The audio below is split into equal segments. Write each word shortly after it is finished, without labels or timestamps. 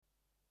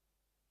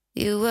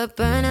You were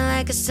burning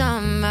like a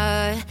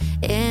summer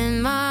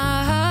in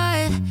my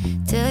heart,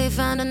 till you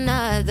found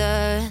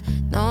another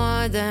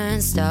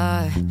northern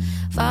star,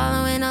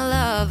 following a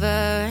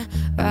lover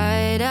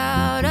right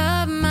out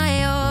of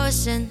my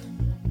ocean.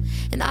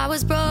 And I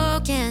was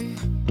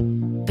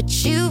broken,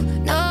 but you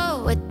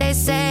know what they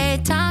say,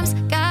 time's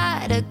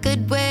got a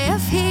good way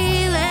of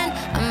healing.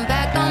 I'm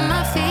back on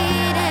my feet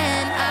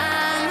and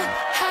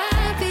I'm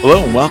happy.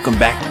 Hello and welcome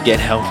back to Get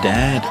Help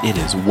Dad. It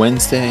is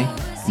Wednesday,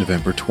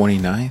 November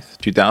 29th,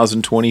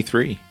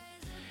 2023.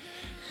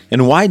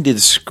 And why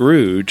did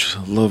Scrooge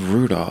love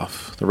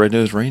Rudolph, the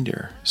red-nosed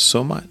reindeer,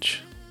 so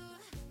much?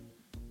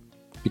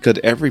 Because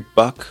every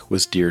buck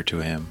was dear to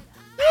him.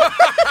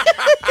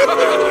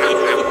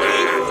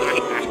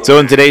 So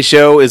in today's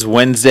show is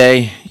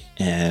Wednesday,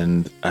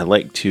 and I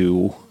like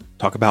to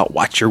talk about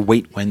Watch Your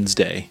Weight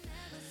Wednesday.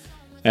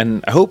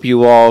 And I hope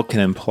you all can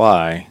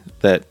imply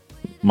that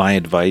my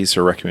advice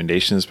or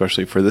recommendation,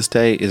 especially for this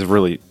day, is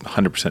really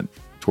 100%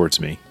 towards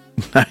me.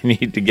 I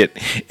need to get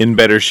in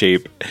better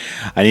shape.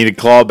 I need to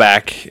claw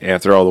back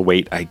after all the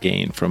weight I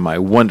gained from my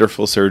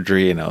wonderful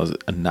surgery, and I was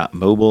not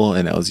mobile,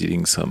 and I was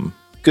eating some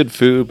good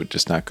food, but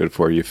just not good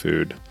for you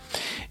food.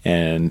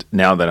 And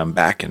now that I'm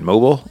back and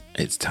mobile,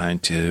 it's time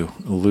to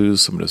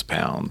lose some of those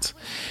pounds.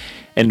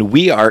 And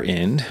we are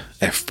in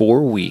at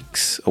 4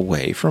 weeks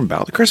away from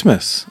about the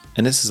Christmas.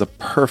 And this is a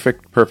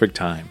perfect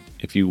time.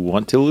 If you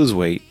want to lose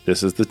weight,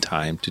 this is the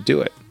time to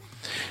do it.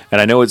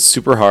 And I know it's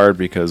super hard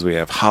because we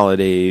have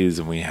holidays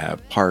and we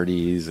have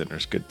parties and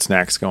there's good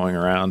snacks going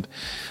around.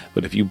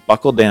 But if you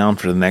buckle down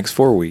for the next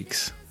 4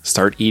 weeks,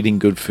 start eating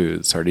good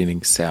food, start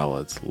eating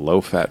salads,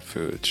 low-fat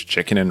foods,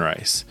 chicken and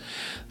rice,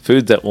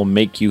 foods that will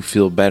make you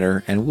feel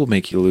better and will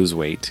make you lose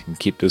weight and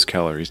keep those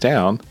calories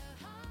down,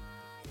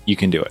 you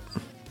can do it.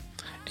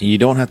 And you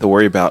don't have to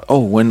worry about,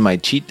 when my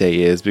cheat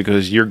day is,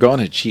 because you're going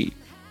to cheat.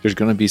 There's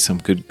going to be some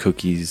good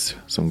cookies,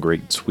 some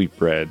great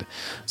sweetbread,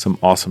 some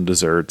awesome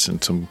desserts,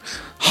 and some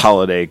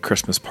holiday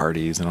Christmas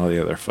parties and all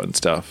the other fun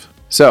stuff.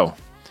 So,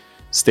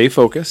 stay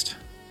focused.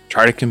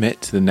 Try to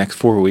commit to the next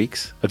 4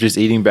 weeks of just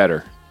eating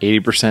better.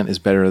 80% is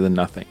better than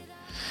nothing.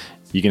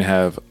 You can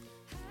have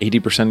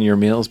 80% of your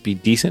meals be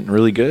decent and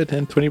really good,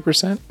 and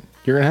 20%,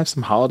 you're going to have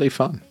some holiday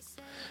fun.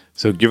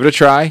 So give it a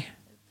try.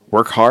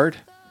 Work hard.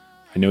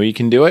 I know you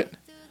can do it.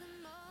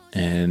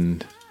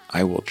 And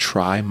I will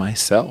try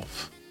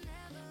myself.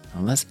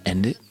 Now let's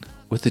end it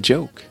with a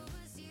joke.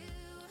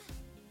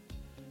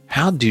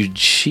 How do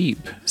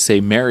sheep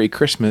say Merry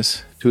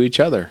Christmas to each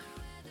other?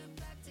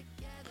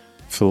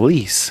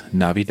 Feliz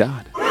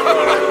Navidad.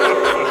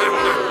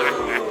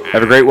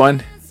 Have a great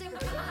one.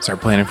 Start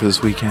planning for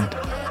this weekend.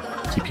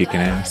 Keep kicking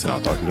ass, and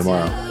I'll talk to you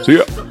tomorrow. See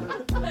ya.